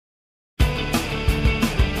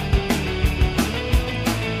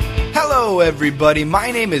Hello, everybody. My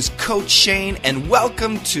name is Coach Shane, and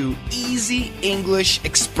welcome to Easy English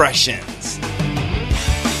Expressions.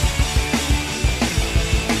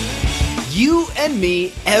 You and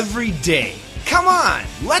me every day. Come on,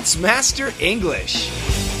 let's master English.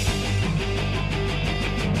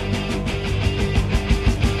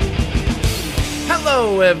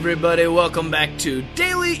 Hello, everybody. Welcome back to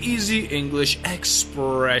Daily Easy English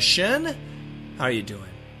Expression. How are you doing?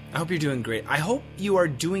 I hope you're doing great. I hope you are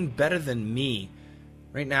doing better than me.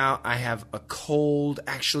 Right now, I have a cold.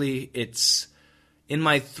 Actually, it's in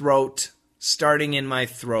my throat, starting in my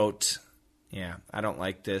throat. Yeah, I don't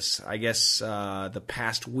like this. I guess the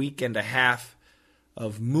past week and a half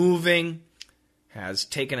of moving has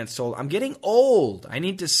taken its toll. I'm getting old. I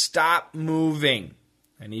need to stop moving.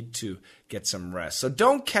 I need to get some rest. So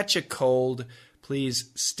don't catch a cold. Please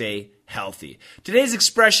stay healthy. Today's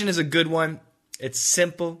expression is a good one. It's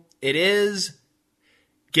simple. It is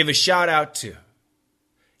give a shout out to.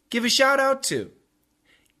 Give a shout out to.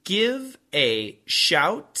 Give a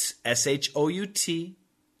shout, S-H-O-U-T,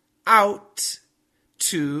 out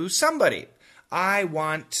to somebody. I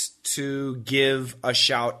want to give a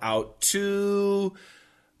shout out to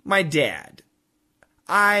my dad.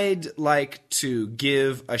 I'd like to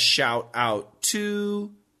give a shout out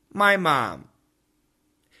to my mom.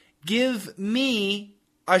 Give me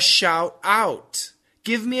a shout out.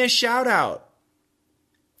 Give me a shout out.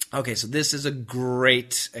 Okay, so this is a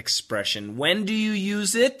great expression. When do you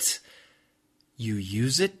use it? You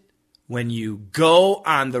use it when you go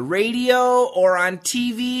on the radio or on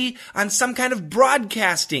TV, on some kind of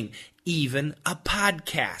broadcasting, even a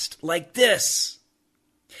podcast like this.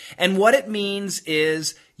 And what it means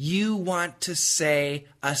is you want to say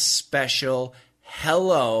a special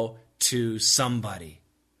hello to somebody.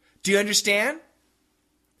 Do you understand?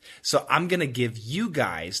 So I'm going to give you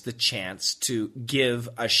guys the chance to give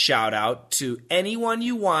a shout out to anyone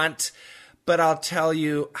you want, but I'll tell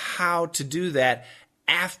you how to do that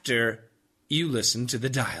after you listen to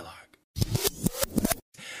the dialogue.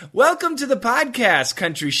 Welcome to the podcast,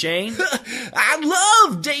 Country Shane. I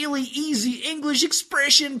love Daily Easy English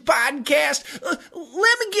Expression Podcast.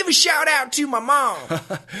 Let me give a shout out to my mom.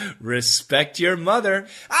 Respect your mother.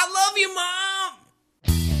 I love you, Mom.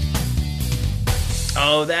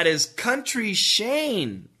 Oh, that is Country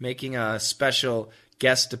Shane making a special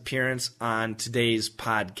guest appearance on today's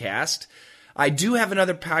podcast. I do have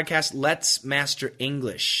another podcast. Let's Master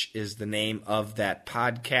English is the name of that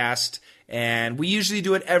podcast. And we usually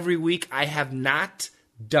do it every week. I have not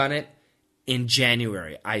done it in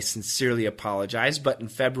January. I sincerely apologize, but in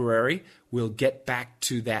February, we'll get back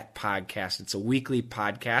to that podcast. It's a weekly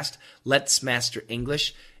podcast. Let's Master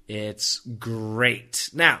English. It's great.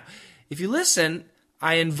 Now, if you listen,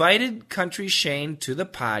 I invited Country Shane to the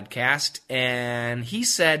podcast, and he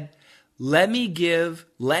said, let me give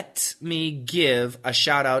a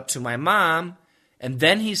shout out to my mom. And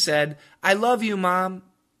then he said, I love you, Mom.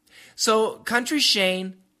 So Country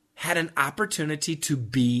Shane had an opportunity to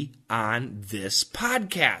be on this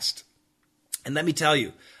podcast. And let me tell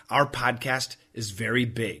you, our podcast is very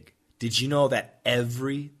big. Did you know that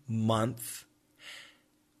every month,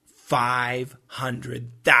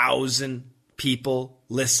 500,000 people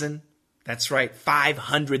listen? That's right,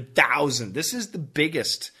 500,000. This is the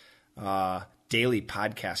biggest daily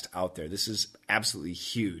podcast out there. This is absolutely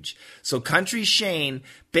huge. So Country Shane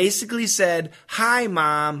basically said, hi,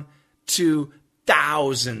 Mom, to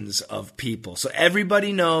thousands of people. So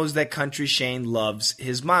everybody knows that Country Shane loves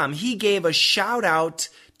his mom. He gave a shout out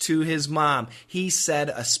to his mom. He said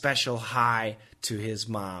a special hi to his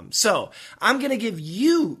mom. So I'm going to give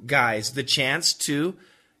you guys the chance to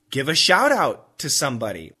give a shout out to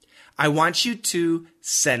somebody. I want you to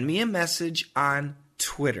send me a message on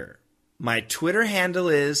Twitter. My Twitter handle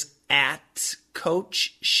is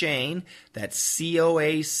 @CoachShane. That's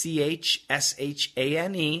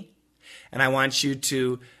CoachShane. And I want you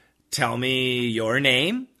to tell me your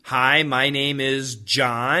name. Hi, my name is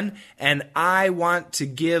John, and I want to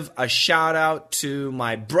give a shout out to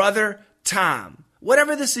my brother, Tom.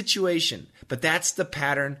 Whatever the situation, but that's the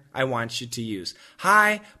pattern I want you to use.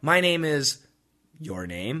 Hi, my name is your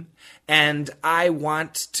name, and I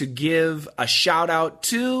want to give a shout out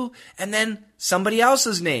to, and then somebody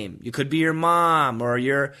else's name. You could be your mom or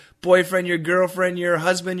your boyfriend, your girlfriend, your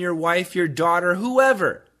husband, your wife, your daughter,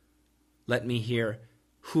 whoever. Let me hear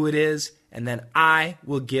who it is, and then I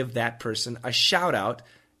will give that person a shout out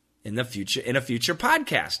in a future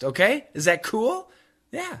podcast. Okay? Is that cool?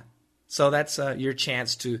 Yeah. So that's your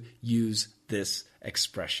chance to use this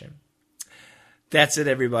expression. That's it,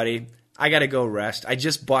 everybody. I got to go rest. I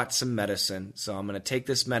just bought some medicine, so I'm going to take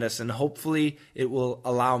this medicine. Hopefully, it will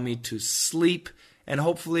allow me to sleep, and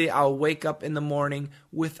hopefully, I'll wake up in the morning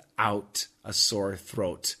without a sore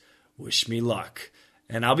throat. Wish me luck.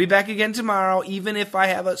 And I'll be back again tomorrow, even if I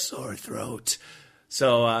have a sore throat.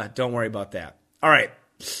 So don't worry about that. All right.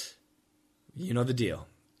 You know the deal.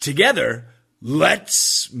 Together,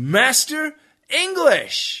 let's master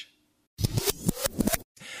English.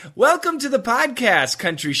 Welcome to the podcast,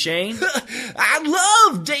 Country Shane. I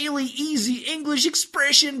love Daily Easy English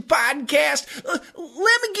Expression podcast.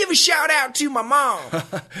 Let me give a shout out to my mom.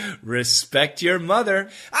 Respect your mother.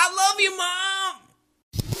 I love you, Mom.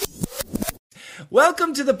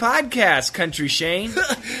 Welcome to the podcast, Country Shane.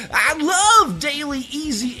 I love Daily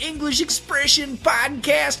Easy English Expression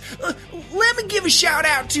podcast. Let me give a shout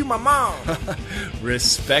out to my mom.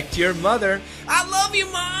 Respect your mother. I love you,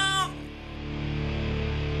 Mom.